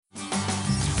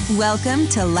Welcome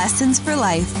to Lessons for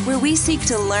Life, where we seek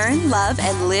to learn, love,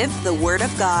 and live the Word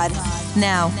of God.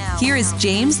 Now, here is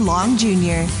James Long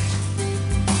Jr.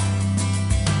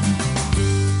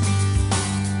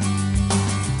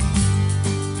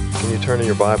 Can you turn in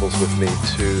your Bibles with me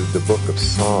to the book of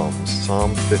Psalms,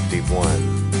 Psalm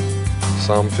 51.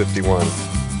 Psalm 51.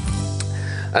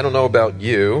 I don't know about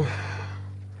you,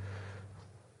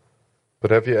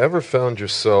 but have you ever found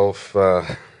yourself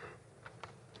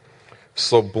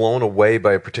so blown away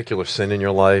by a particular sin in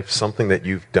your life, something that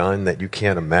you've done that you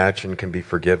can't imagine can be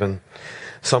forgiven,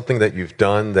 something that you've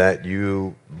done that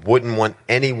you wouldn't want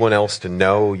anyone else to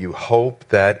know, you hope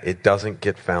that it doesn't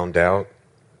get found out?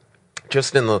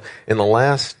 Just in the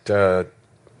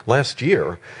last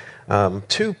year,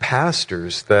 two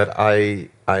pastors that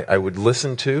I would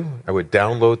listen to, I would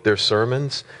download their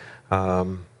sermons.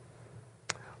 One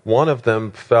of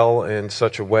them fell in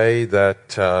such a way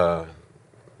that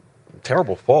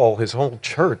terrible fall, his whole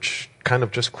church kind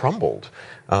of just crumbled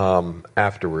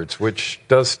afterwards, which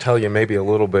does tell you maybe a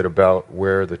little bit about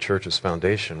where the church's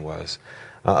foundation was.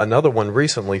 Another one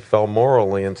recently fell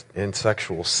morally in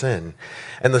sexual sin.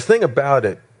 And the thing about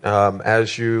it,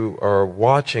 as you are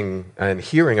watching and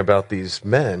hearing about these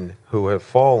men who have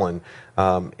fallen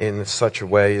in such a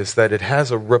way, is that it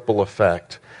has a ripple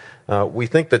effect. We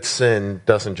think that sin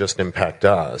doesn't just impact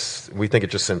us. We think it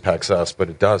just impacts us, but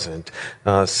it doesn't.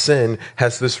 Sin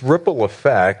has this ripple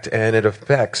effect, and it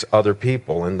affects other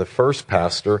people. And the first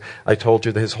pastor, I told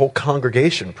you that his whole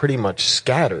congregation pretty much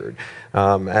scattered.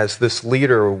 As this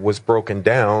leader was broken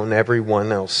down,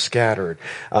 everyone else scattered.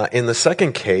 In the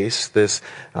second case, the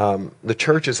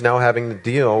church is now having to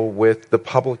deal with the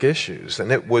public issues.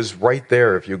 And it was right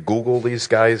there. If you Google these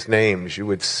guys' names, you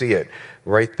would see it.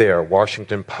 Right there,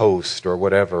 Washington Post or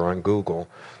whatever on Google.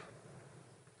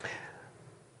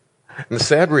 And the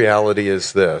sad reality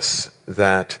is this,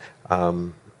 that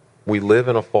we live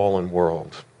in a fallen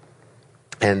world,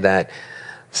 and that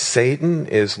Satan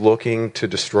is looking to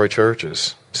destroy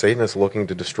churches. Satan is looking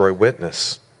to destroy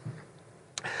witness.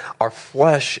 Our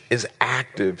flesh is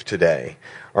active today.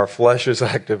 Our flesh is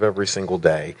active every single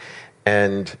day.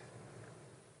 And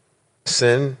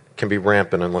sin can be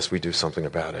rampant unless we do something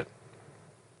about it.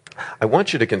 I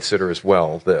want you to consider as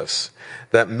well this,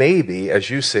 that maybe as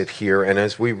you sit here and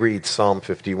as we read Psalm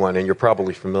 51, and you're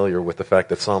probably familiar with the fact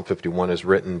that Psalm 51 is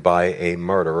written by a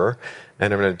murderer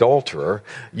and an adulterer,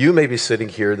 you may be sitting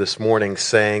here this morning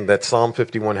saying that Psalm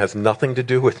 51 has nothing to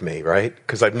do with me, right?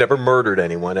 Because I've never murdered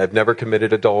anyone, I've never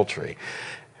committed adultery.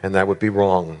 And that would be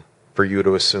wrong for you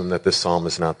to assume that this psalm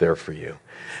is not there for you.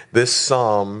 This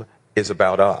psalm is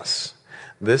about us.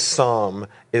 This psalm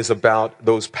is about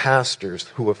those pastors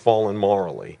who have fallen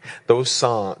morally.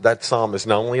 That psalm is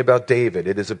not only about David,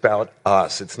 it is about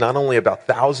us. It's not only about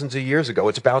thousands of years ago,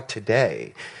 it's about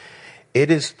today.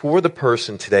 It is for the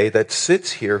person today that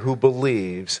sits here who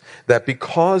believes that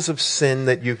because of sin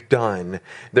that you've done,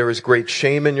 there is great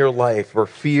shame in your life or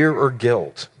fear or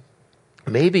guilt.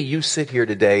 Maybe you sit here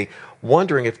today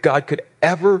wondering if God could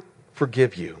ever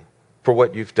forgive you for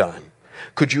what you've done.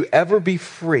 Could you ever be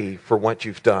free for what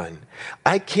you've done?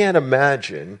 I can't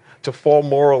imagine to fall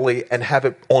morally and have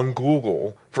it on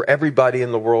Google for everybody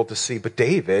in the world to see, but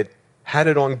David had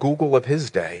it on Google of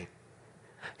his day.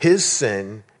 His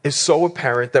sin is so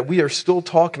apparent that we are still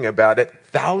talking about it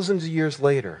thousands of years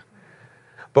later.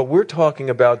 But we're talking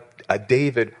about a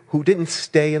David who didn't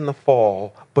stay in the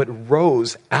fall, but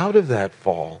rose out of that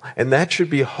fall. And that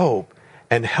should be hope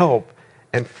and help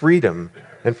and freedom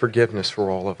and forgiveness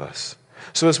for all of us.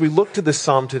 So as we look to this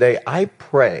psalm today, I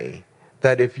pray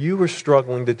that if you are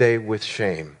struggling today with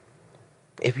shame,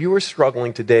 if you are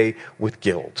struggling today with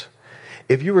guilt,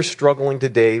 if you are struggling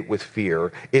today with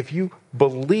fear, if you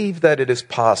believe that it is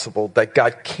possible that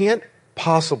God can't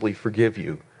possibly forgive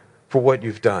you for what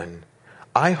you've done,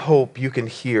 I hope you can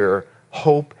hear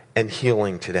hope and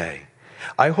healing today.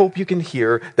 I hope you can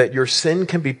hear that your sin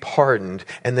can be pardoned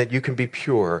and that you can be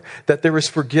pure, that there is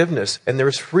forgiveness and there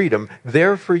is freedom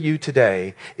there for you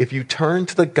today if you turn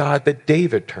to the God that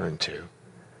David turned to,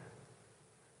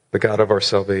 the God of our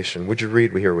salvation. Would you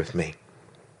read here with me?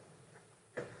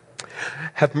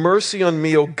 Have mercy on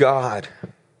me, O God,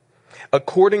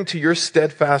 according to your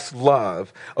steadfast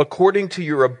love, according to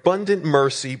your abundant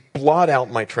mercy, blot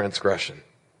out my transgression.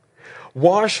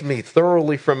 Wash me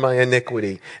thoroughly from my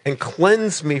iniquity and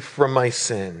cleanse me from my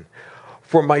sin.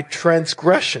 For my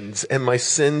transgressions and my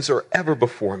sins are ever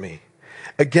before me.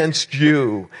 Against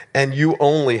you and you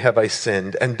only have I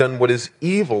sinned and done what is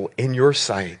evil in your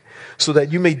sight, so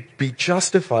that you may be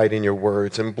justified in your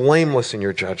words and blameless in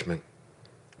your judgment.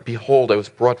 Behold, I was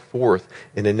brought forth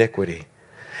in iniquity,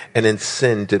 and in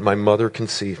sin did my mother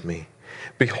conceive me.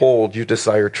 Behold, you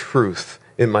desire truth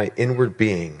in my inward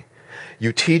being.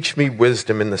 You teach me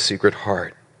wisdom in the secret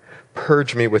heart.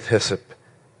 Purge me with hyssop,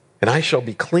 and I shall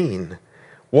be clean.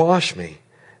 Wash me,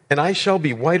 and I shall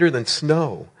be whiter than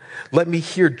snow. Let me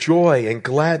hear joy and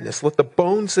gladness. Let the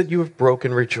bones that you have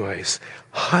broken rejoice.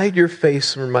 Hide your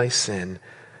face from my sin,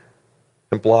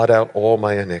 and blot out all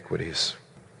my iniquities.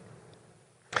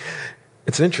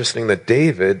 It's interesting that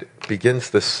David begins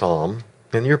this psalm,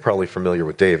 and you're probably familiar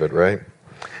with David, right?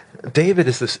 David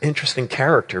is this interesting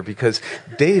character because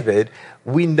David,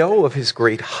 we know of his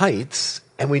great heights,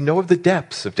 and we know of the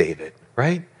depths of David,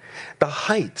 right? The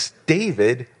heights,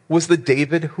 David was the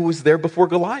David who was there before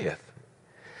Goliath.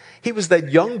 He was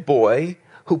that young boy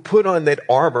who put on that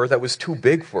armor that was too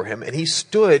big for him, and he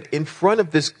stood in front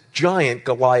of this giant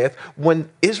Goliath when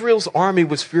Israel's army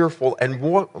was fearful and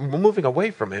moving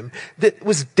away from him. That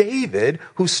was David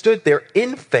who stood there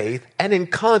in faith and in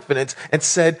confidence and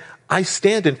said, I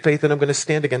stand in faith and I'm going to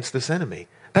stand against this enemy.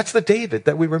 That's the David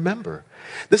that we remember.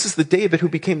 This is the David who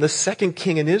became the second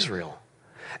king in Israel.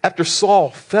 After Saul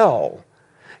fell,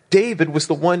 David was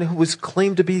the one who was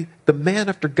claimed to be the man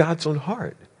after God's own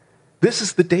heart. This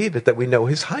is the David that we know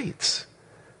his heights.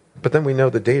 But then we know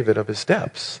the David of his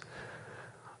depths.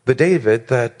 The David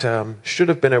that should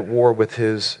have been at war with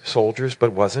his soldiers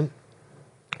but wasn't.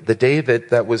 The David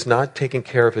that was not taking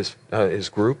care of his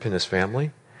group and his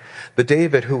family. The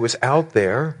David who was out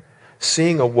there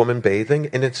seeing a woman bathing,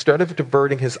 and instead of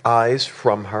diverting his eyes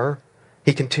from her,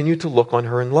 he continued to look on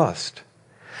her in lust.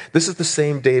 This is the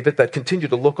same David that continued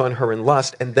to look on her in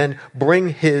lust and then bring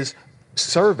his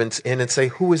servants in and say,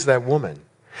 who is that woman?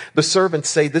 The servants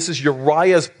say, this is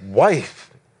Uriah's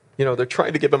wife. You know, they're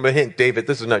trying to give him a hint. David,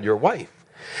 this is not your wife.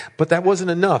 But that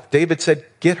wasn't enough. David said,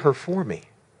 get her for me.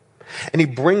 And he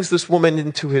brings this woman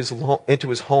into his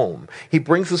home. He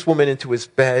brings this woman into his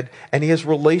bed, and he has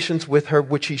relations with her,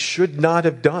 which he should not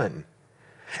have done.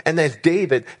 And as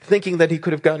David, thinking that he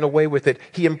could have gotten away with it,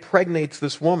 he impregnates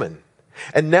this woman.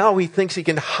 And now he thinks he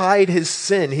can hide his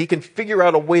sin. He can figure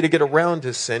out a way to get around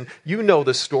his sin. You know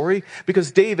the story,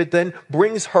 because David then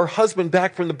brings her husband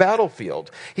back from the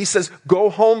battlefield. He says, go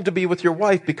home to be with your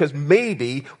wife, because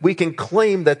maybe we can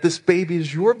claim that this baby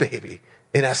is your baby.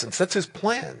 In essence, that's his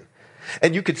plan.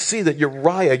 And you could see that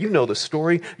Uriah, you know the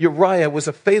story, Uriah was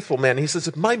a faithful man. He says,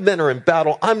 if my men are in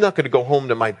battle, I'm not going to go home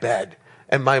to my bed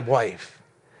and my wife.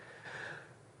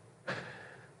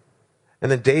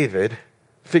 And then David,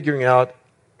 figuring out,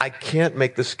 I can't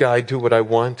make this guy do what I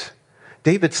want.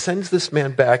 David sends this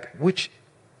man back, which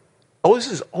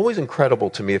this is always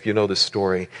incredible to me if you know this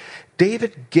story.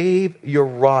 David gave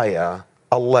Uriah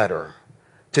a letter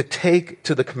to take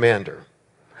to the commander.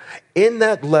 In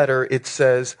that letter, it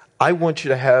says, I want you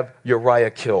to have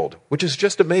Uriah killed, which is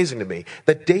just amazing to me,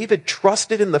 that David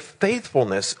trusted in the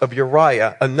faithfulness of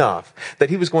Uriah enough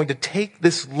that he was going to take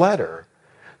this letter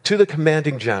to the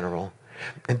commanding general.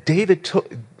 And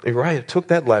Uriah took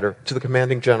that letter to the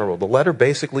commanding general. The letter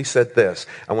basically said this: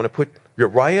 I want to put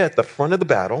Uriah at the front of the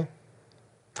battle,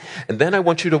 and then I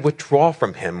want you to withdraw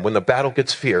from him when the battle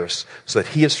gets fierce so that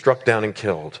he is struck down and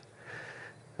killed.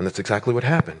 And that's exactly what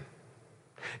happened.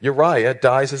 Uriah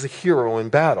dies as a hero in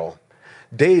battle.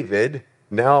 David,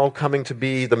 now coming to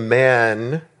be the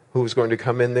man who's going to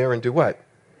come in there and do what?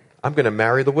 I'm going to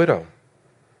marry the widow.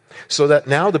 So that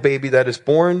now the baby that is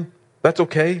born, that's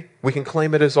okay. We can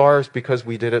claim it as ours because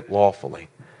we did it lawfully.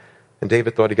 And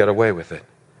David thought he got away with it.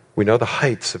 We know the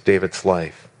heights of David's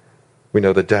life. We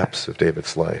know the depths of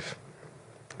David's life.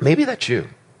 Maybe that's you.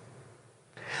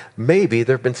 Maybe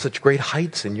there have been such great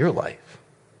heights in your life.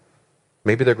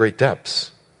 Maybe they're great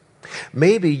depths.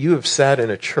 Maybe you have sat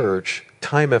in a church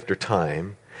time after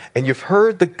time, and you've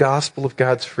heard the gospel of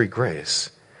God's free grace,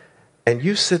 and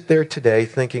you sit there today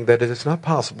thinking that it is not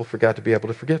possible for God to be able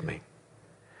to forgive me.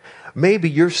 Maybe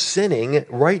you're sinning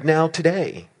right now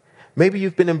today. Maybe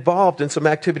you've been involved in some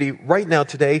activity right now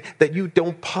today that you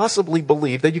don't possibly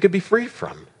believe that you could be free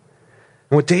from.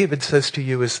 And what David says to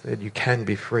you is that you can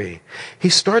be free. He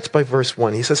starts by verse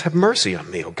 1. He says, have mercy on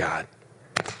me, O God.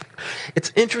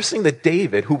 It's interesting that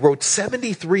David, who wrote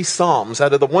 73 Psalms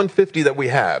out of the 150 that we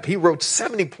have, he wrote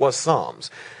 70 plus Psalms.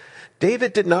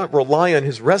 David did not rely on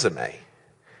his resume.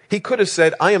 He could have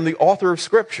said, I am the author of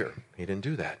Scripture. He didn't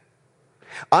do that.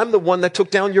 I'm the one that took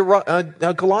down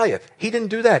Goliath. He didn't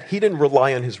do that. He didn't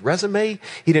rely on his resume.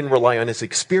 He didn't rely on his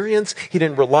experience. He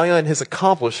didn't rely on his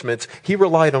accomplishments. He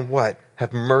relied on what?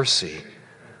 Have mercy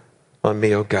on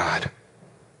me, O God.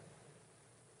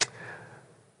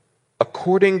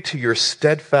 According to your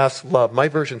steadfast love. My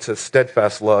version says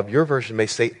steadfast love. Your version may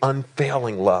say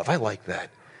unfailing love. I like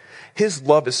that. His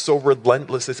love is so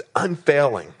relentless, it's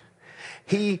unfailing.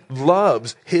 He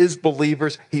loves his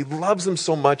believers. He loves them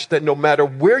so much that no matter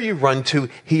where you run to,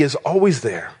 he is always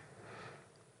there.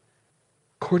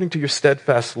 According to your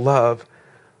steadfast love,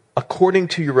 according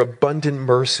to your abundant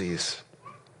mercies.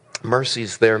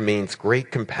 Mercies there means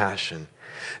great compassion.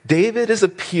 David is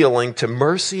appealing to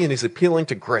mercy and he's appealing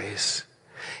to grace.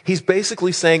 He's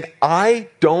basically saying, I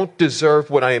don't deserve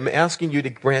what I am asking you to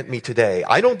grant me today.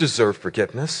 I don't deserve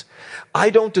forgiveness.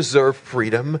 I don't deserve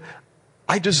freedom.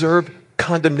 I deserve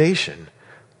condemnation.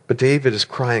 But David is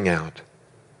crying out.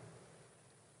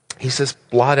 He says,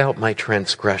 blot out my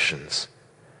transgressions.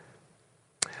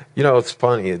 You know, it's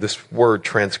funny, this word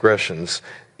transgressions,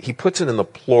 he puts it in the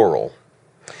plural.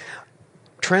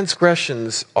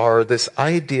 Transgressions are this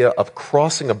idea of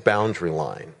crossing a boundary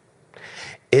line.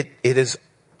 It is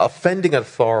offending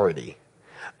authority.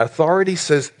 Authority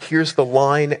says, here's the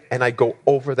line, and I go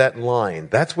over that line.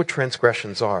 That's what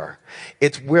transgressions are.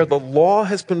 It's where the law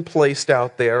has been placed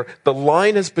out there, the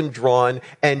line has been drawn,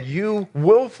 and you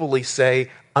willfully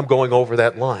say, I'm going over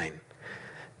that line.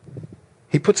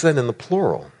 He puts that in the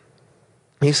plural.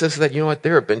 He says that, you know what,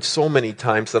 there have been so many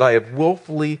times that I have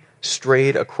willfully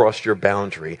strayed across your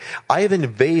boundary. I have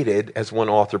invaded, as one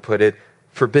author put it,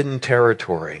 forbidden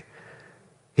territory.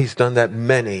 He's done that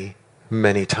many,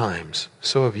 many times.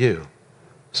 So have you.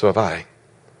 So have I.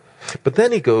 But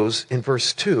then he goes in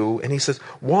verse 2 and he says,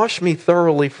 wash me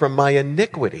thoroughly from my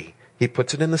iniquity. He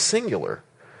puts it in the singular.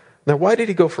 Now, why did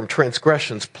he go from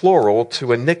transgressions, plural,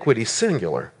 to iniquity,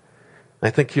 singular? I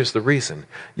think here's the reason.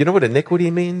 You know what iniquity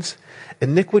means?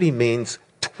 Iniquity means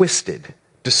twisted,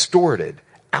 distorted,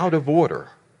 out of order.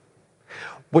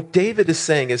 What David is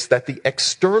saying is that the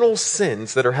external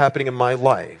sins that are happening in my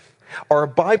life are a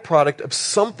byproduct of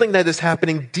something that is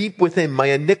happening deep within my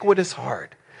iniquitous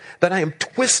heart, that I am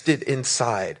twisted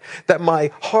inside, that my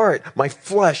heart, my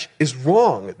flesh is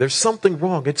wrong. There's something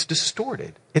wrong. It's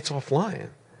distorted. It's offline.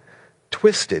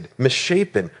 Twisted,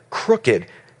 misshapen, crooked,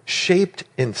 shaped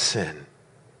in sin.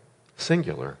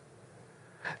 Singular.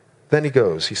 Then he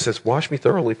goes, he says, wash me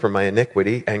thoroughly from my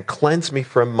iniquity and cleanse me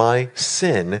from my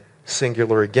sin,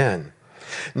 singular again.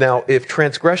 Now, if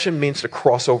transgression means to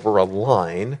cross over a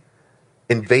line,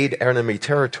 invade enemy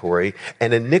territory,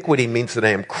 and iniquity means that I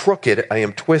am crooked, I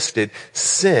am twisted,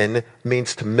 sin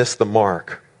means to miss the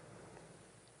mark.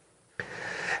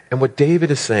 And what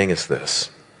David is saying is this.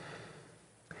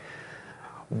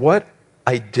 What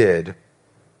I did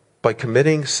by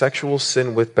committing sexual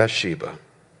sin with Bathsheba,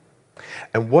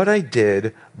 and what I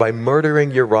did by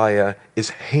murdering Uriah is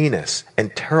heinous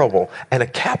and terrible and a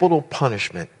capital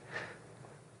punishment.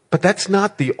 But that's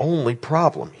not the only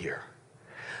problem here.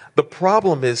 The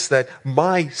problem is that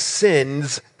my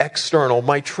sins external,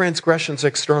 my transgressions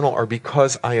external, are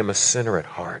because I am a sinner at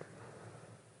heart.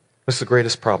 That's the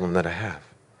greatest problem that I have.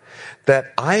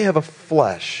 That I have a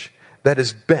flesh that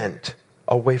is bent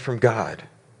away from God.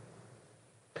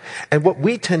 And what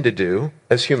we tend to do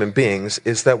as human beings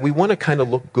is that we want to kind of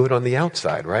look good on the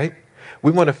outside, right?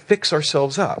 We want to fix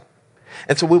ourselves up.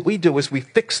 And so what we do is we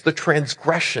fix the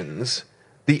transgressions,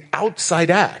 the outside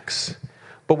acts,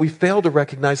 but we fail to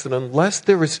recognize that unless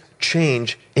there is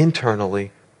change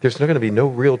internally, there's not going to be no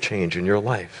real change in your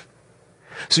life.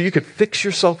 So you could fix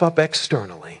yourself up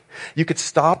externally. You could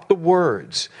stop the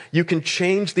words. You can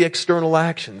change the external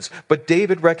actions. But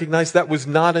David recognized that was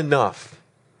not enough.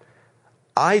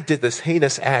 I did this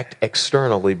heinous act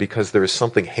externally because there is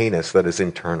something heinous that is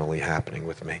internally happening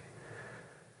with me.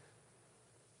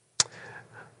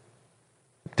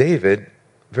 David,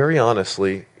 very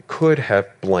honestly, could have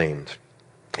blamed.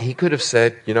 He could have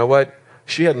said, you know what?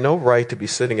 She had no right to be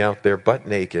sitting out there butt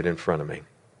naked in front of me.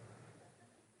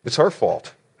 It's her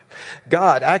fault.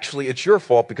 God, actually, it's your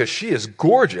fault because she is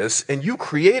gorgeous and you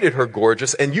created her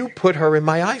gorgeous and you put her in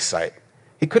my eyesight.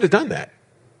 He could have done that.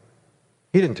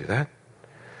 He didn't do that.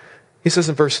 He says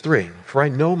in verse 3, for I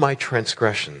know my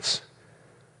transgressions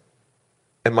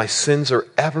and my sins are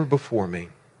ever before me.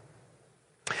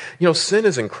 You know, sin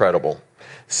is incredible.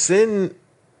 Sin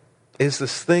is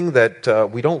this thing that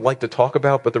we don't like to talk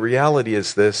about, but the reality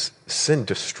is this: sin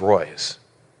destroys.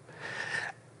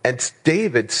 And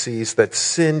David sees that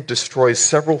sin destroys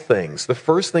several things. The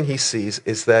first thing he sees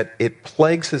is that it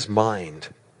plagues his mind.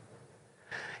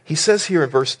 He says here in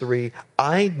verse 3,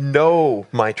 I know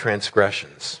my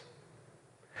transgressions.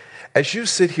 As you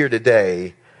sit here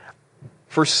today,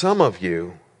 for some of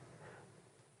you,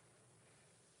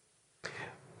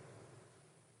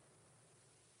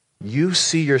 you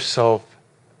see yourself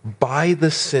by the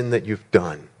sin that you've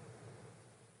done,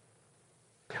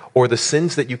 or the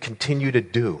sins that you continue to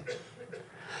do.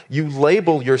 You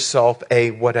label yourself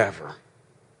a whatever.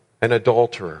 an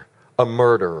adulterer, a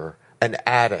murderer, an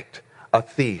addict, a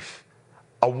thief,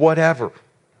 a whatever.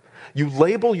 You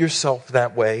label yourself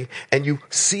that way and you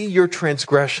see your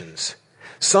transgressions.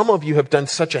 Some of you have done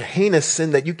such a heinous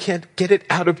sin that you can't get it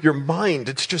out of your mind.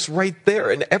 It's just right there.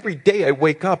 And every day I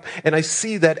wake up and I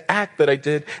see that act that I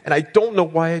did and I don't know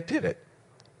why I did it.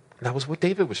 And that was what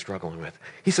David was struggling with.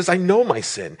 He says, I know my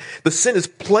sin. The sin is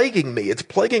plaguing me. It's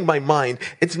plaguing my mind.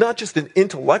 It's not just an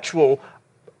intellectual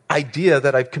idea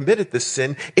that I've committed this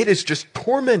sin. It is just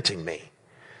tormenting me.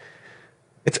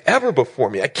 It's ever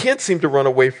before me. I can't seem to run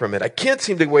away from it. I can't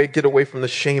seem to get away from the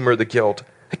shame or the guilt.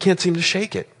 I can't seem to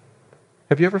shake it.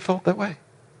 Have you ever felt that way?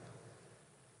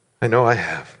 I know I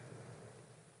have.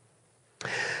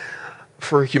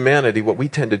 For humanity, what we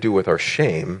tend to do with our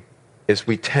shame is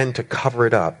we tend to cover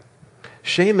it up.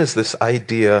 Shame is this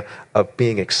idea of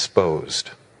being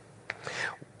exposed.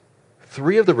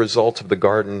 3 of the results of the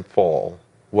garden fall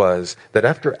was that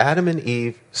after Adam and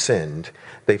Eve sinned,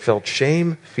 they felt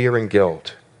shame, fear, and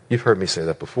guilt. You've heard me say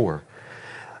that before.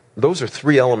 Those are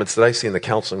 3 elements that I see in the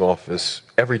counseling office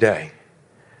every day.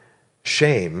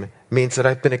 Shame means that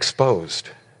I've been exposed.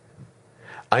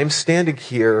 I'm standing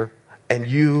here and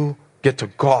you get to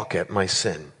gawk at my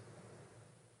sin.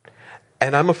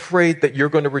 And I'm afraid that you're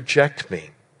going to reject me.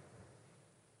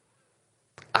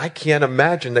 I can't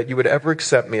imagine that you would ever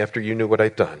accept me after you knew what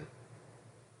I've done.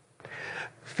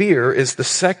 Fear is the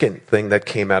second thing that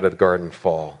came out of the garden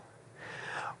fall.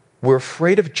 We're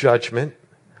afraid of judgment.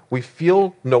 We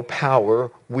feel no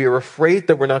power. We are afraid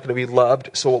that we're not going to be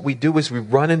loved. So what we do is we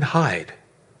run and hide.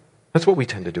 That's what we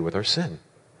tend to do with our sin.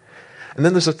 And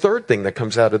then there's a third thing that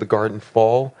comes out of the garden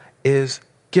fall is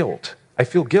guilt. I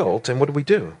feel guilt, and what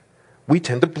do? We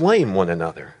tend to blame one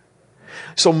another.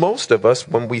 So most of us,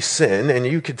 when we sin, and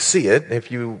you could see it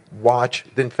if you watch,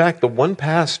 in fact, the one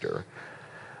pastor,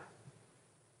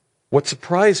 what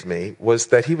surprised me was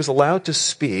that he was allowed to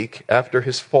speak after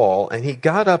his fall, and he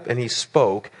got up and he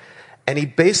spoke, and he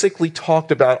basically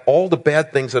talked about all the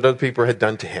bad things that other people had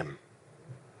done to him.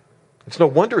 It's no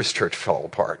wonder his church fell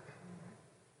apart.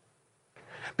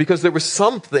 Because there was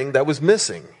something that was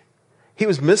missing. He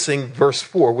was missing verse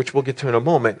 4, which we'll get to in a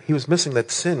moment. He was missing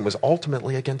that sin was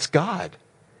ultimately against God.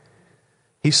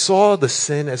 He saw the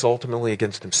sin as ultimately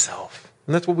against himself.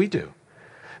 And that's what we do.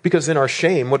 Because in our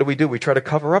shame, what do? We try to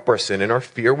cover up our sin. In our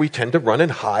fear, we tend to run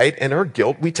and hide. In our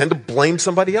guilt, we tend to blame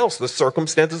somebody else, the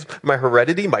circumstances, my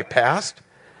heredity, my past.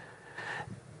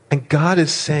 And God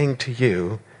is saying to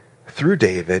you, through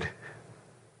David,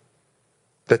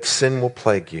 that sin will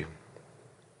plague you.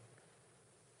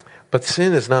 But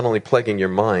sin is not only plaguing your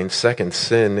mind. Second,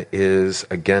 sin is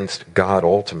against God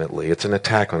ultimately. It's an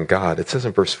attack on God. It says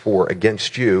in verse 4,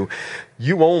 against you,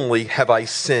 you only have I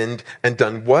sinned and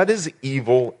done what is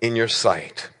evil in your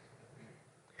sight.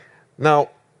 Now,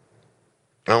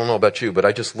 I don't know about you, but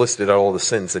I just listed out all the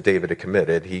sins that David had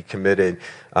committed. He committed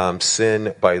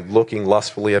sin by looking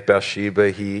lustfully at Bathsheba.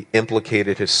 He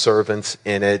implicated his servants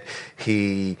in it.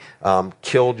 He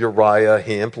killed Uriah.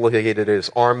 He implicated his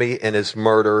army in his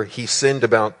murder. He sinned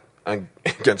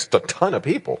against a ton of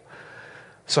people.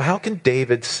 So how can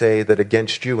David say that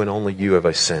against you and only you have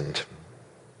I sinned?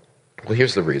 Well,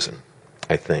 here's the reason,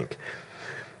 I think.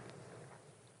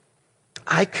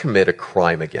 I commit a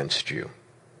crime against you.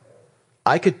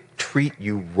 I could treat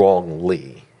you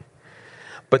wrongly.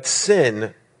 But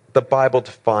sin, the Bible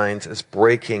defines as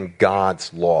breaking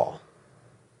God's law.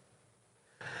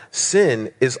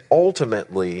 Sin is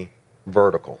ultimately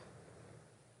vertical.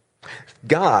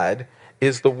 God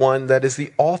is the one that is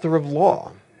the author of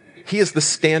law. He is the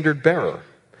standard bearer.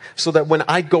 So that when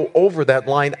I go over that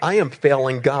line, I am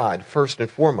failing God first and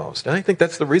foremost. And I think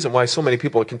that's the reason why so many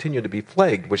people continue to be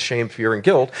plagued with shame, fear, and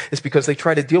guilt, is because they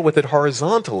try to deal with it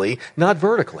horizontally, not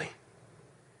vertically.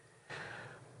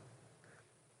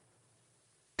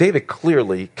 David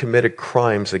clearly committed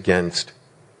crimes against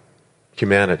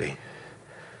humanity,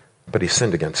 but he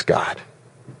sinned against God.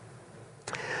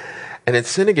 And in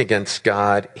sinning against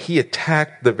God, he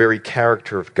attacked the very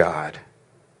character of God.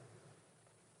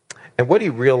 And what he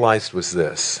realized was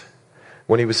this.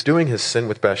 When he was doing his sin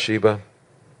with Bathsheba,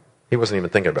 he wasn't even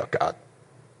thinking about God.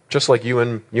 Just like you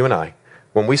and I.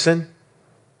 When we sin,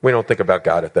 we don't think about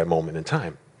God at that moment in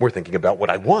time. We're thinking about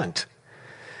what I want.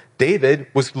 David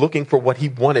was looking for what he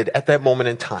wanted at that moment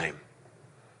in time.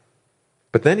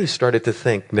 But then he started to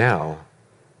think, now,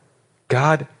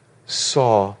 God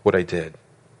saw what I did.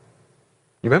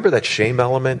 You remember that shame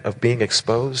element of being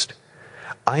exposed?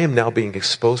 I am now being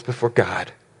exposed before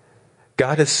God.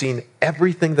 God has seen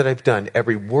everything that I've done,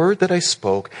 every word that I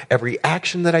spoke, every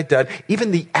action that I did,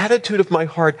 even the attitude of my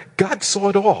heart. God saw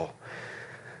it all.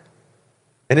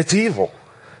 And it's evil.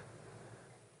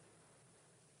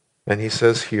 And he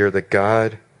says here that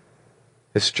God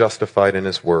is justified in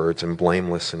his words and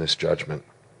blameless in his judgment.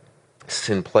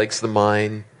 Sin plagues the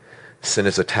mind. Sin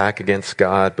is attack against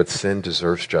God, but sin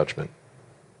deserves judgment.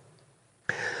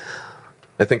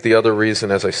 I think the other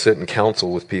reason, as I sit and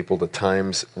counsel with people at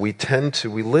times, we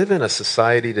live in a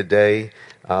society today,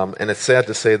 and it's sad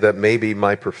to say that maybe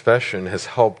my profession has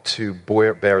helped to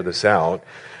bear this out,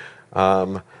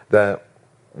 that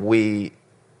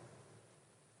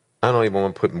I don't even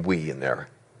want to put we in there.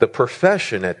 The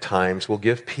profession at times will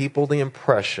give people the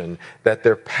impression that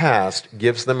their past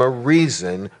gives them a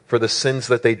reason for the sins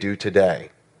that they do today.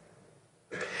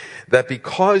 That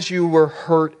because you were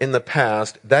hurt in the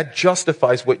past, that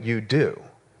justifies what you do.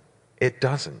 It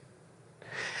doesn't.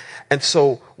 And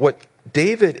so what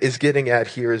David is getting at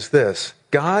here is this: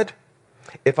 God,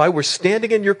 if I were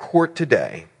standing in your court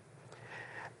today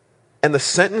and the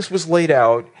sentence was laid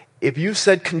out, if you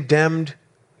said condemned,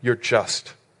 you're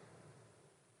just.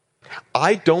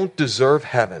 I don't deserve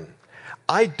heaven.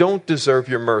 I don't deserve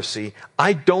your mercy.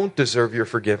 I don't deserve your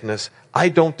forgiveness. I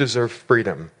don't deserve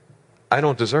freedom. I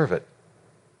don't deserve it.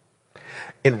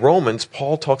 In Romans,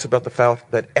 Paul talks about the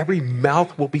fact that every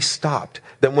mouth will be stopped.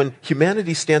 That when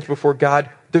humanity stands before God,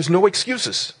 there's no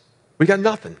excuses. We got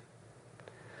nothing.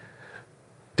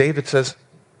 David says,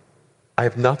 I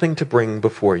have nothing to bring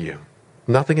before you.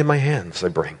 Nothing in my hands I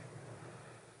bring.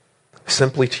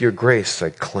 Simply to your grace I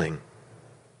cling.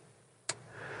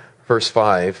 Verse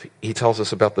 5, he tells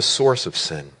us about the source of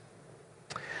sin.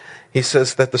 He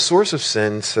says that the source of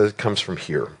sin comes from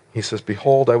here. He says,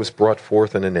 behold, I was brought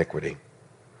forth in iniquity,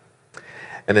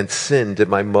 and in sin did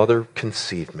my mother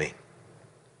conceive me.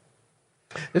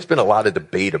 There's been a lot of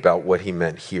debate about what he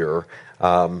meant here.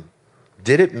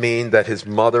 Did it mean that his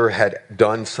mother had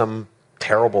done some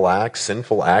terrible act,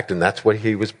 sinful act, and that's why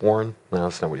he was born? No,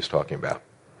 that's not what he's talking about.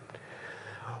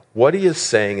 What he is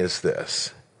saying is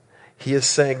this. He is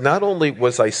saying, not only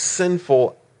was I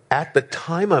sinful at the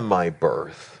time of my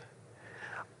birth,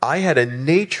 I had a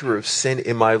nature of sin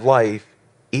in my life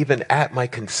even at my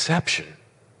conception.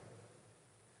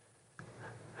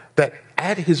 That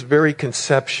at his very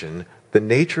conception, the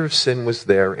nature of sin was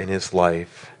there in his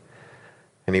life,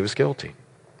 and he was guilty.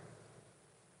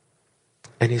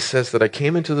 And he says that I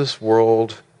came into this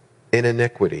world in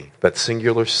iniquity, that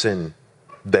singular sin,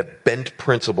 that bent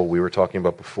principle we were talking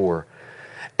about before.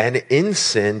 And in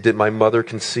sin did my mother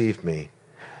conceive me.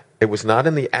 It was not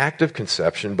in the act of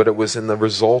conception, but it was in the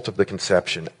result of the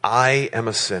conception. I am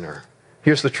a sinner.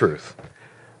 Here's the truth.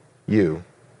 You,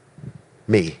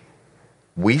 me,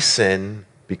 we sin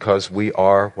because we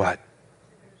are what?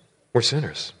 We're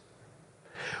sinners.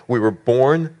 We were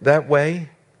born that way,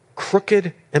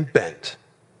 crooked and bent.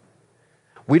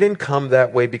 We didn't come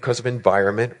that way because of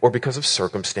environment or because of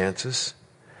circumstances.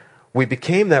 We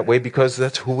became that way because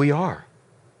that's who we are.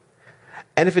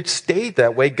 And if it stayed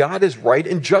that way, God is right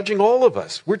in judging all of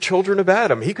us. We're children of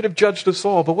Adam. He could have judged us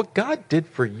all. But what God did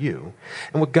for you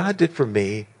and what God did for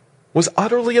me was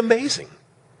utterly amazing.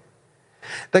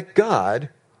 That God,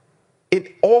 in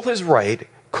all his right,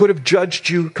 could have judged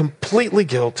you completely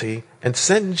guilty and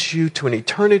sentenced you to an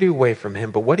eternity away from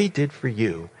him. But what he did for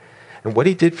you and what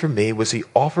he did for me was he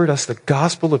offered us the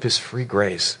gospel of his free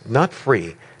grace. Not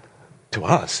free to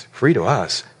us, free to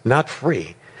us, not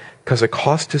free, because it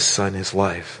cost his son his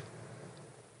life.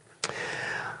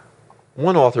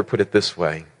 One author put it this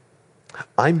way: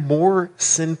 I'm more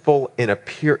sinful in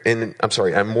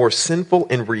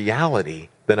reality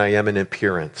than I am in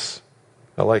appearance.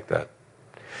 I like that.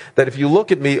 That if you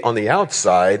look at me on the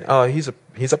outside, oh, he's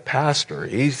a pastor.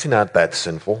 He's not that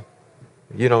sinful.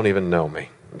 You don't even know me.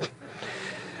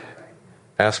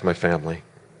 Ask my family.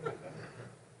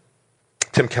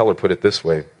 Tim Keller put it this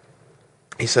way.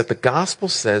 He said, the gospel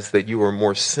says that you are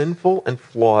more sinful and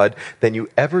flawed than you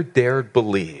ever dared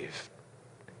believe.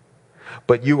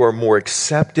 But you are more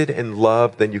accepted and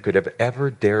loved than you could have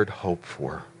ever dared hope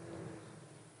for.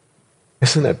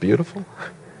 Isn't that beautiful?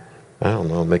 I don't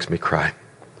know, it makes me cry.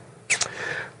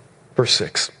 Verse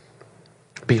 6.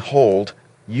 Behold,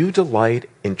 you delight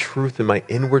in truth in my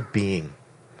inward being.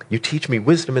 You teach me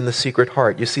wisdom in the secret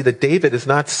heart. You see that David is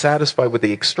not satisfied with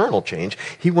the external change.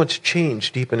 He wants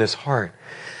change deep in his heart.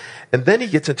 And then he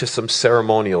gets into some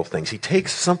ceremonial things. He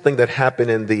takes something that happened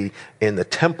in the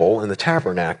temple, in the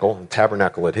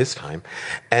tabernacle at his time,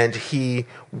 and he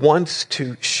wants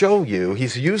to show you,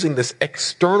 he's using this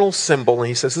external symbol, and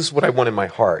he says, this is what I want in my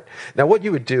heart. Now, what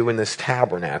you would do in this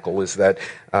tabernacle is that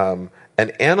an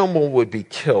animal would be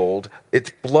killed, its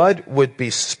blood would be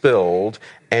spilled,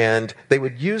 and they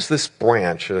would use this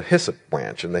branch, a hyssop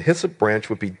branch, and the hyssop branch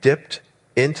would be dipped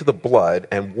into the blood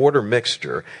and water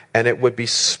mixture, and it would be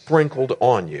sprinkled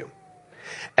on you.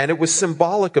 And it was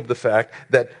symbolic of the fact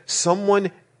that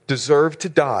someone deserved to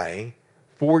die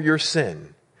for your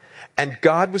sin. And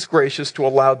God was gracious to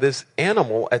allow this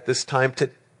animal at this time to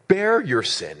bear your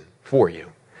sin for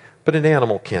you. But an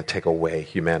animal can't take away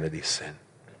humanity's sin.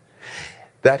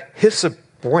 That hyssop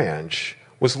branch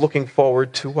was looking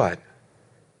forward to what?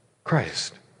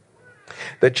 Christ.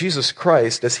 That Jesus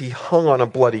Christ, as he hung on a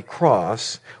bloody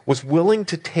cross, was willing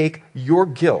to take your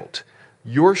guilt,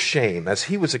 your shame, as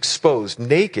he was exposed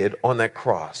naked on that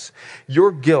cross,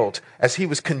 your guilt as he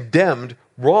was condemned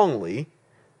wrongly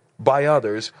by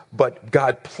others, but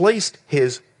God placed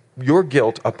your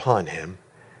guilt upon him,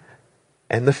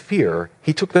 and the fear,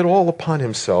 he took that all upon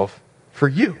himself for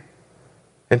you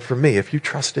and for me, if you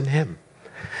trust in him.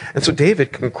 And so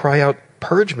David can cry out,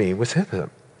 purge me with hyssop,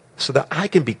 so that I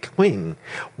can be clean.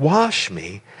 Wash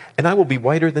me, and I will be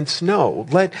whiter than snow.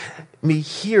 Let me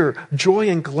hear joy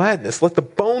and gladness. Let the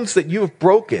bones that you have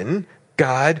broken,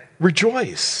 God,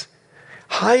 rejoice.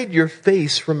 Hide your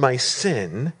face from my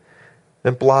sin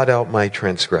and blot out my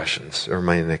transgressions or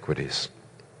my iniquities.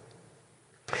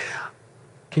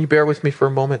 Can you bear with me for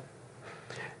a moment?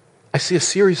 I see a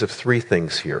series of three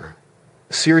things here.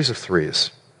 A series of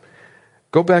threes.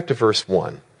 Go back to verse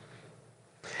 1.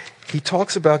 He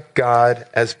talks about God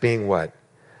as being what?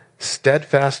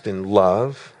 Steadfast in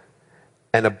love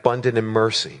and abundant in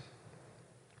mercy.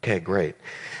 Okay, great.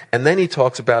 And then he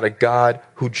talks about a God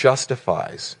who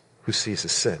justifies, who sees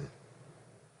his sin.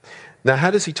 Now,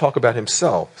 how does he talk about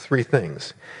himself? Three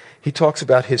things. He talks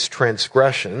about his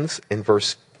transgressions in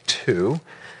verse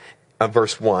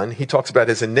 1. He talks about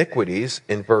his iniquities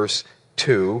in verse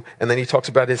 2. And then he talks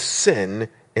about his sin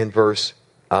in verse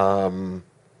 2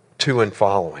 and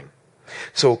following.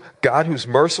 So God who's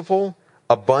merciful,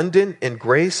 abundant in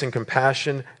grace and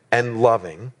compassion and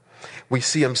loving. We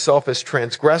see himself as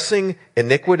transgressing,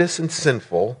 iniquitous, and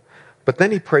sinful. But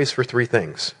then he prays for three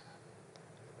things.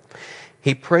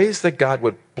 He prays that God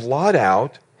would blot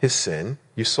out his sin.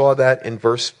 You saw that in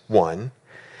verse 1.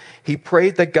 He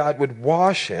prayed that God would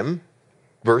wash him,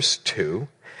 verse 2.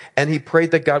 And he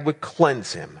prayed that God would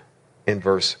cleanse him in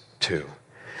verse 2.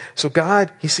 So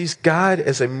he sees God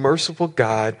as a merciful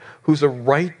God who's a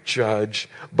right judge,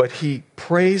 but he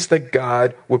prays that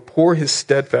God would pour his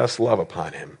steadfast love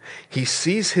upon him. He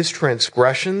sees his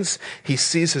transgressions, he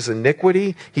sees his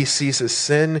iniquity, he sees his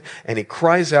sin, and he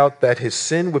cries out that his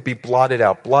sin would be blotted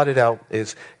out. Blotted out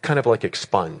is kind of like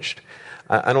expunged.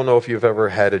 I don't know if you've ever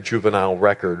had a juvenile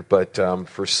record, but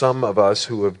for some of us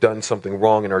who have done something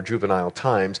wrong in our juvenile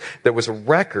times, there was a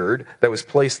record that was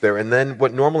placed there. And then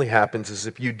what normally happens is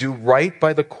if you do right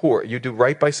by the court, you do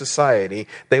right by society,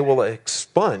 they will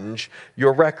expunge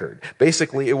your record.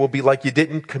 Basically, it will be like you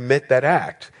didn't commit that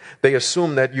act. They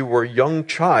assume that you were a young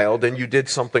child and you did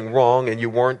something wrong and you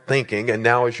weren't thinking, and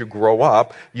now as you grow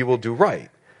up, you will do right.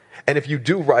 And if you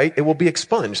do right, it will be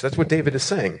expunged. That's what David is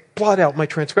saying. Blot out my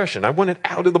transgression. I want it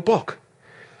out of the book.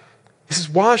 He says,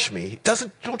 wash me.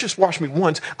 Don't just wash me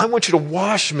once. I want you to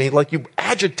wash me like you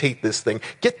agitate this thing.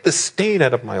 Get the stain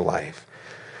out of my life.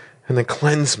 And then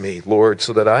cleanse me, Lord,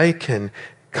 so that I can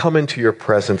come into your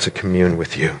presence and commune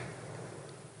with you.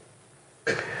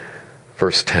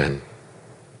 Verse 10.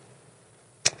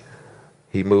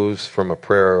 He moves from a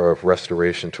prayer of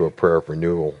restoration to a prayer of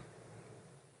renewal.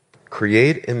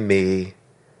 Create in me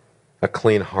a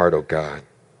clean heart, O God.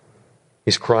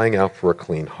 He's crying out for a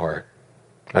clean heart,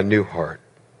 a new heart.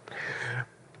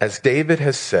 As David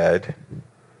has said,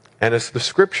 and as the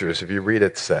scriptures, if you read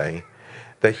it, say,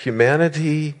 that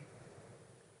humanity,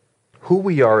 who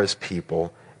we are as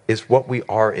people, is what we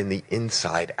are in the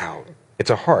inside out. It's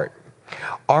a heart.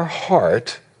 Our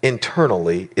heart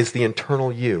internally is the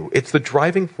internal you. It's the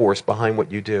driving force behind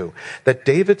what you do. That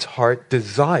David's heart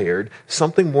desired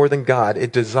something more than God.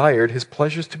 It desired his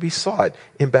pleasures to be sought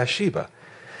in Bathsheba.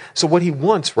 So what he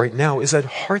wants right now is a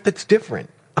heart that's different,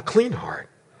 a clean heart.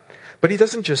 But he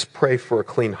doesn't just pray for a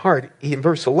clean heart. In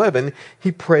verse 11,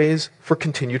 he prays for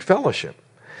continued fellowship.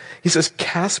 He says,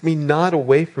 cast me not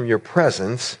away from your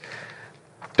presence.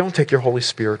 Don't take your Holy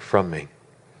Spirit from me.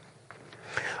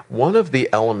 One of the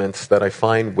elements that I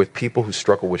find with people who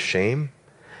struggle with shame,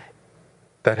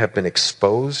 that have been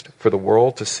exposed for the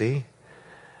world to see,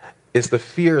 is the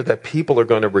fear that people are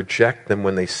going to reject them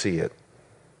when they see it.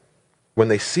 When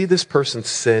they see this person's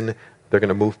sin, they're going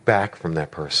to move back from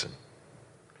that person.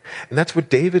 And that's what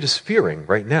David is fearing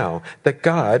right now, that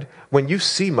God, when you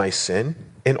see my sin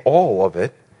in all of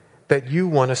it, that you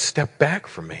want to step back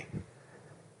from me.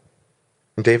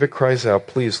 And David cries out,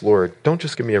 please, Lord, don't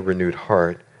just give me a renewed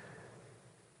heart,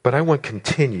 but I want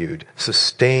continued,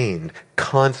 sustained,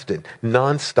 constant,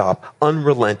 nonstop,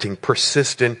 unrelenting,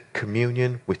 persistent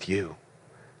communion with you.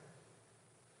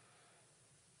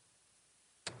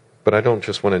 But I don't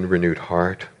just want a renewed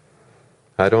heart.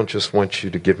 I don't just want you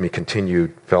to give me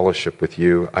continued fellowship with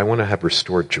you. I want to have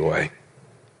restored joy.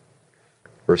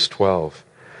 Verse 12,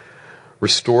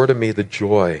 restore to me the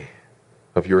joy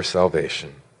of your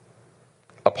salvation.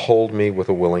 Uphold me with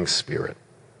a willing spirit.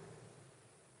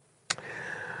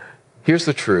 Here's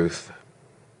the truth.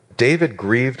 David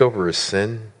grieved over his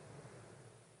sin.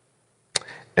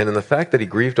 And in the fact that he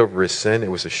grieved over his sin,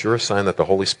 it was a sure sign that the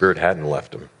Holy Spirit hadn't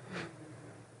left him.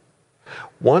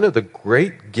 One of the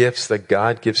great gifts that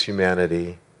God gives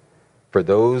humanity for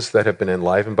those that have been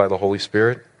enlivened by the Holy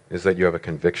Spirit is that you have a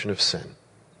conviction of sin.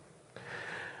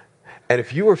 And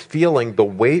if you are feeling the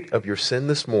weight of your sin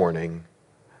this morning,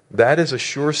 that is a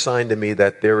sure sign to me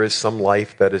that there is some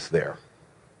life that is there.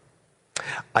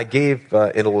 I gave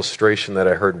an illustration that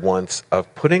I heard once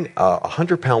of putting a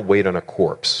 100-pound weight on a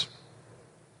corpse.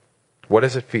 What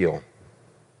does it feel?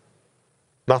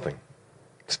 Nothing.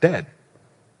 It's dead.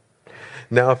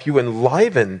 Now, if you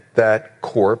enliven that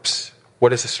corpse, what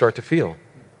does it start to feel?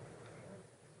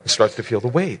 It starts to feel the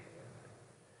weight.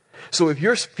 So if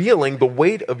you're feeling the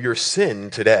weight of your sin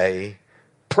today,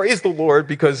 praise the Lord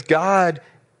because God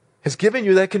has given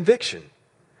you that conviction.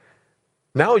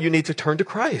 Now you need to turn to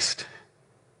Christ.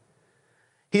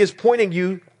 He is pointing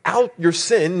you out your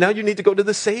sin. Now you need to go to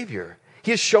the Savior.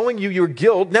 He is showing you your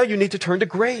guilt. Now you need to turn to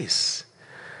grace.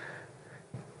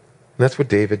 And that's what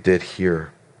David did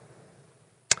here.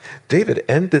 David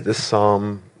ended the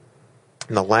psalm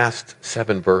in the last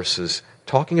 7 verses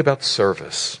talking about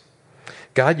service.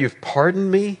 God, you've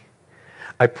pardoned me.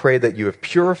 I pray that you have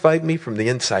purified me from the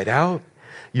inside out.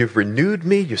 You've renewed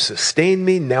me. You sustained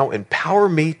me. Now empower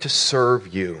me to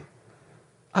serve you.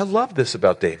 I love this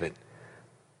about David.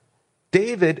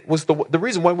 David was the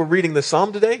reason why we're reading the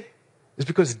psalm today is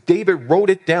because David wrote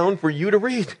it down for you to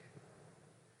read.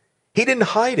 He didn't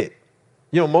hide it.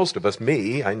 You know, most of us,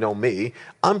 I know me,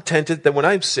 I'm tempted that when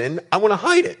I've sinned, I want to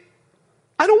hide it.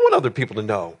 I don't want other people to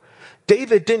know.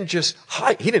 David didn't just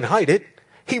hide, he didn't hide it.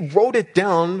 He wrote it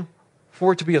down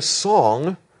for it to be a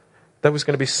song that was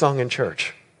going to be sung in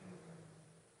church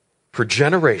for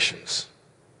generations.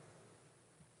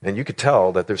 And you could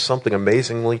tell that there's something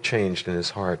amazingly changed in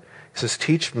his heart. He says,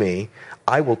 teach me,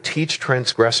 I will teach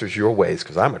transgressors your ways,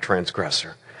 because I'm a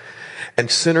transgressor. And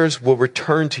sinners will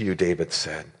return to you, David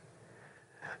said.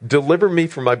 Deliver me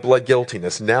from my blood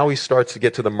guiltiness. Now he starts to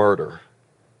get to the murder.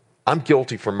 I'm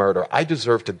guilty for murder. I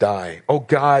deserve to die. Oh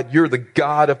God, you're the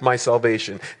God of my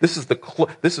salvation. This is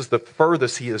the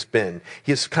furthest he has been.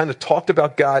 He has kind of talked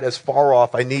about God as far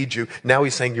off. I need you. Now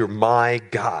he's saying, you're my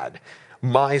God,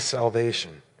 my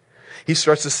salvation. He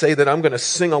starts to say that I'm going to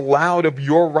sing aloud of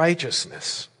your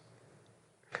righteousness.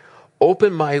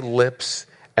 Open my lips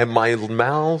and my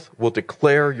mouth will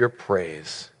declare your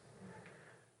praise.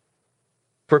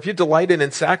 For if you delighted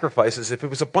in sacrifices, if it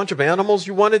was a bunch of animals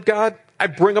you wanted, God,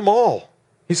 I'd bring them all.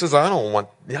 He says, I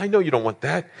know you don't want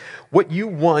that. What you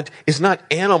want is not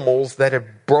animals that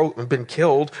have been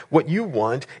killed. What you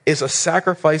want is a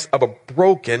sacrifice of a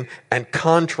broken and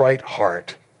contrite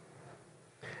heart.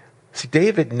 See,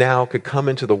 David now could come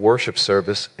into the worship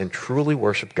service and truly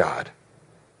worship God.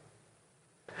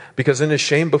 Because in his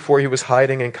shame before he was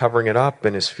hiding and covering it up,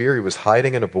 in his fear he was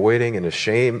hiding and avoiding, in his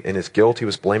shame, in his guilt he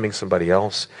was blaming somebody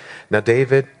else. Now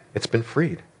David, it's been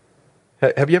freed.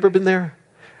 Have you ever been there?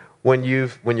 When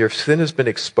your sin has been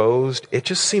exposed, it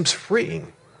just seems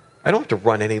freeing. I don't have to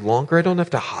run any longer. I don't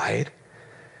have to hide.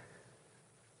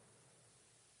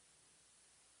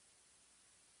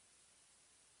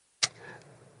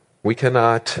 We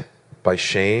cannot, by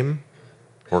shame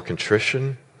or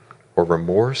contrition or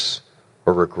remorse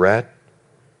or regret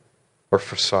or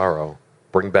for sorrow,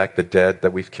 bring back the dead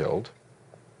that we've killed.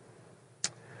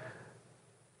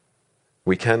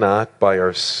 We cannot, by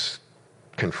our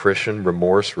contrition,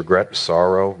 remorse, regret,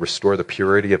 sorrow, restore the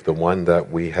purity of the one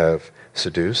that we have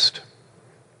seduced.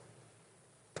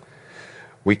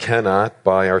 We cannot,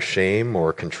 by our shame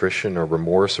or contrition or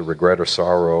remorse or regret or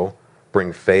sorrow,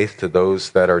 bring faith to those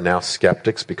that are now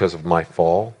skeptics because of my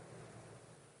fall.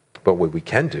 But what we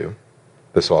can do,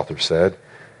 this author said,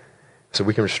 so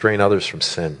we can restrain others from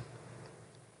sin.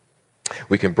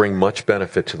 We can bring much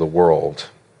benefit to the world,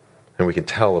 and we can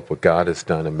tell of what God has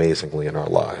done amazingly in our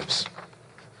lives.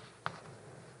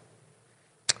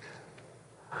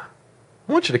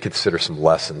 I want you to consider some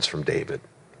lessons from David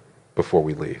before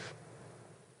we leave.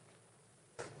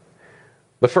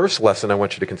 The first lesson I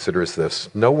want you to consider is this: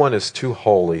 no one is too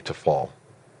holy to fall.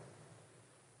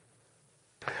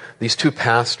 These 2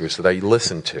 pastors that I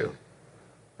listened to,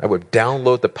 I would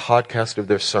download the podcast of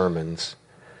their sermons,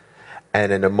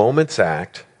 and in a moment's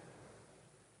act,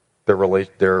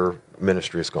 their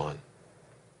ministry is gone.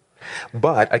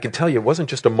 But I can tell you it wasn't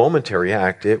just a momentary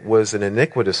act. It was an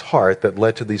iniquitous heart that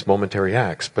led to these momentary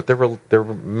acts. But their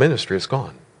ministry is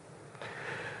gone,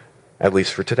 at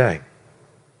least for today.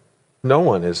 No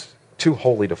one is too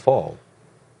holy to fall.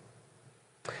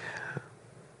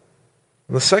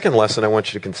 The second lesson I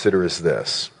want you to consider is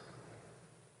this.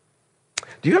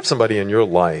 Do you have somebody in your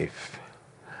life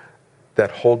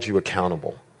that holds you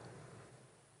accountable?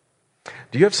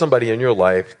 Do you have somebody in your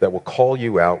life that will call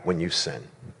you out when you sin?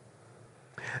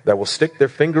 That will stick their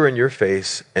finger in your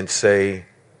face and say,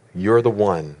 "You're the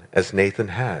one," as Nathan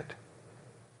had?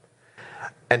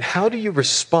 And how do you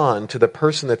respond to the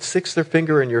person that sticks their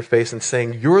finger in your face and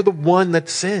saying, "You're the one that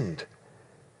sinned"?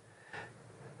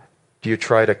 Do you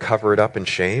try to cover it up in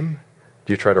shame?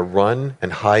 Do you try to run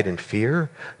and hide in fear?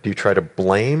 Do you try to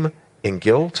blame in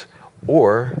guilt?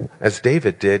 Or, as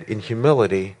David did, in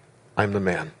humility, "I'm the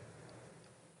man"?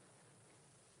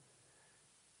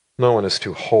 No one is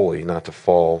too holy not to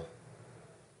fall.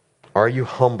 Are you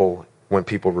humble when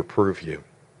people reprove you?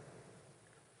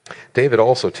 David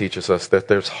also teaches us that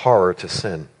there's horror to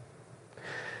sin.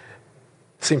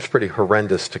 It seems pretty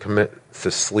horrendous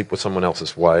to sleep with someone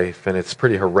else's wife, and it's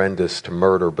pretty horrendous to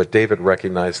murder, but David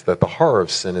recognized that the horror of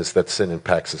sin is that sin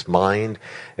impacts his mind,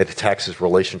 it attacks his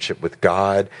relationship with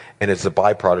God, and it's a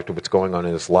byproduct of what's going on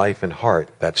in his life and heart.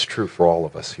 That's true for all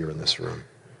of us here in this room.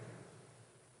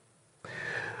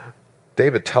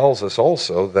 David tells us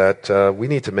also that we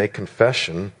need to make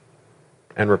confession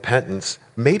and repentance,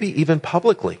 maybe even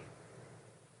publicly.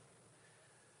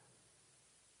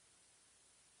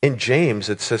 In James,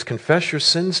 it says, "Confess your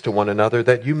sins to one another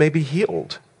that you may be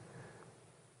healed."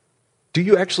 Do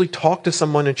you actually talk to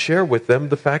someone and share with them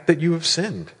the fact that you have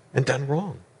sinned and done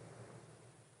wrong?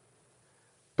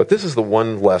 But this is the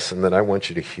one lesson that I want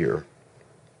you to hear.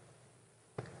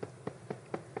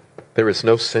 There is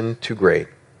no sin too great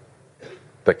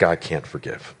that God can't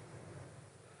forgive.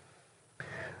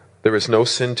 There is no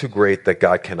sin too great that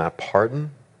God cannot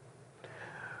pardon.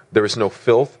 There is no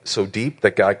filth so deep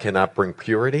that God cannot bring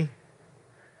purity.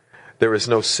 There is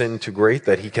no sin too great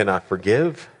that he cannot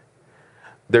forgive.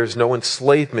 There is no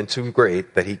enslavement too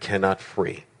great that he cannot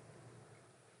free.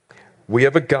 We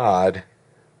have a God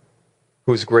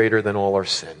who is greater than all our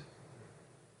sin.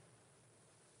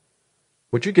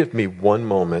 Would you give me one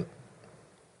moment?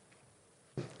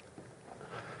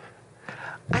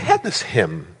 I had this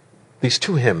hymn, these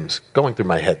two hymns going through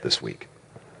my head this week.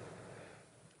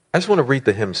 I just want to read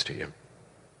the hymns to you,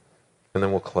 and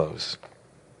then we'll close.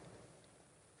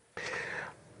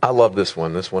 I love this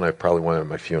one. This one I probably wanted at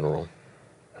my funeral.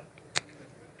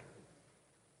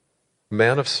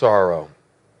 Man of Sorrow,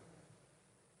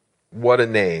 what a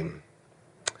name.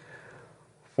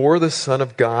 For the Son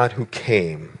of God who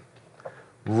came,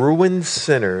 ruined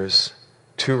sinners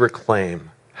to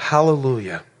reclaim.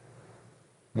 Hallelujah.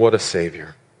 What a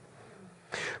Savior.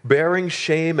 Bearing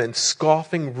shame and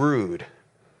scoffing rude,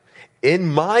 in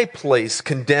my place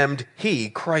condemned he,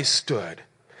 Christ, stood.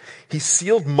 He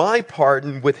sealed my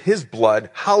pardon with his blood.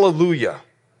 Hallelujah.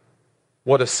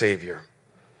 What a Savior.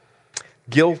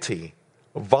 Guilty,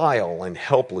 vile, and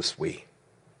helpless we.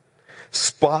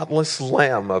 Spotless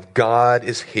Lamb of God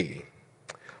is he.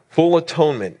 Full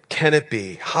atonement can it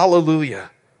be.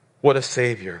 Hallelujah. What a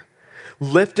Savior.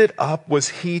 Lifted up was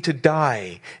he to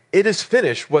die. It is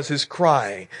finished was his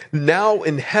cry. Now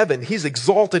in heaven he's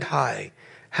exalted high.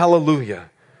 Hallelujah.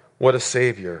 What a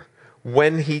Savior.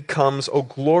 When he comes, O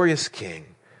glorious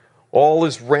King, all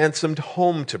is ransomed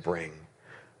home to bring.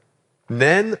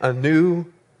 Then anew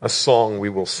a song we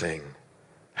will sing.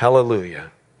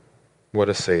 Hallelujah. What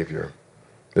a Savior.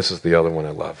 This is the other one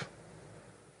I love.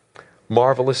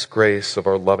 Marvelous grace of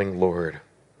our loving Lord.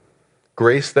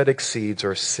 Grace that exceeds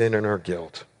our sin and our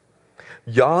guilt.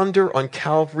 Yonder on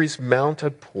Calvary's mount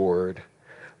had poured.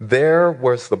 There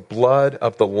was the blood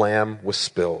of the Lamb was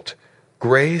spilled.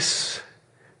 Grace,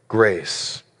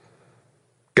 grace.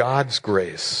 God's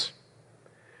grace.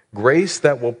 Grace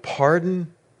that will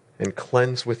pardon and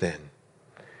cleanse within.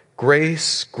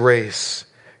 Grace, grace.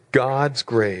 God's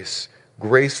grace.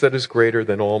 Grace that is greater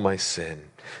than all my sin.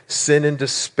 Sin and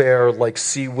despair like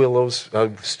sea willows,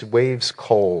 waves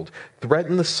cold,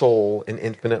 threaten the soul in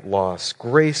infinite loss.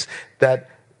 Grace that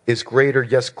is greater,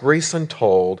 yes, grace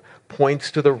untold,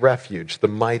 points to the refuge, the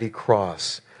mighty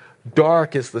cross.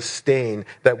 Dark is the stain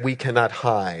that we cannot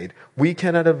hide. We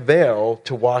cannot avail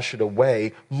to wash it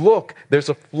away. Look, there's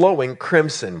a flowing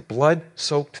crimson,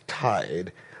 blood-soaked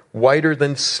tide. Whiter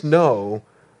than snow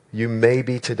you may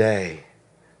be today.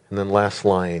 And then last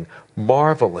line,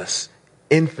 marvelous,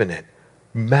 infinite,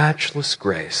 matchless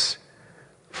grace,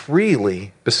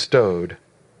 freely bestowed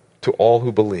to all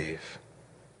who believe.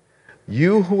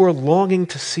 You who are longing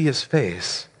to see his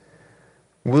face,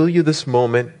 will you this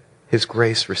moment his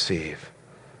grace receive?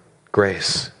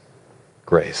 Grace,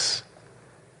 grace.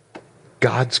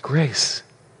 God's grace.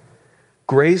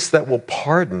 Grace that will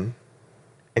pardon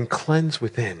and cleanse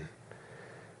within.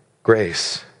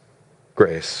 Grace,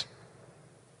 grace.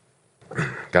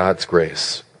 God's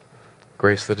grace.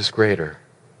 Grace that is greater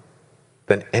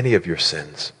than any of your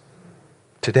sins.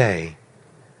 Today,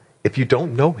 if you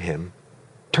don't know him,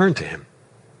 turn to him.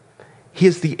 He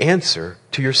is the answer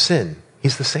to your sin.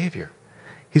 He's the Savior.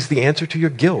 He's the answer to your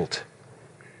guilt.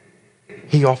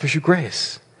 He offers you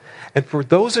grace. And for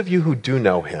those of you who do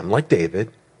know him, like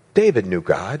David knew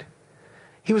God.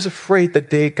 He was afraid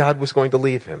that God was going to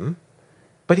leave him,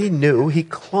 but he knew he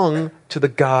clung to the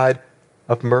God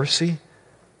of mercy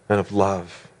and of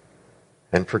love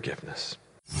and forgiveness.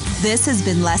 This has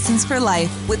been Lessons for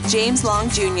Life with James Long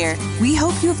Jr. We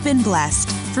hope you have been blessed.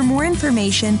 For more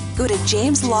information, go to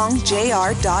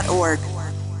jameslongjr.org.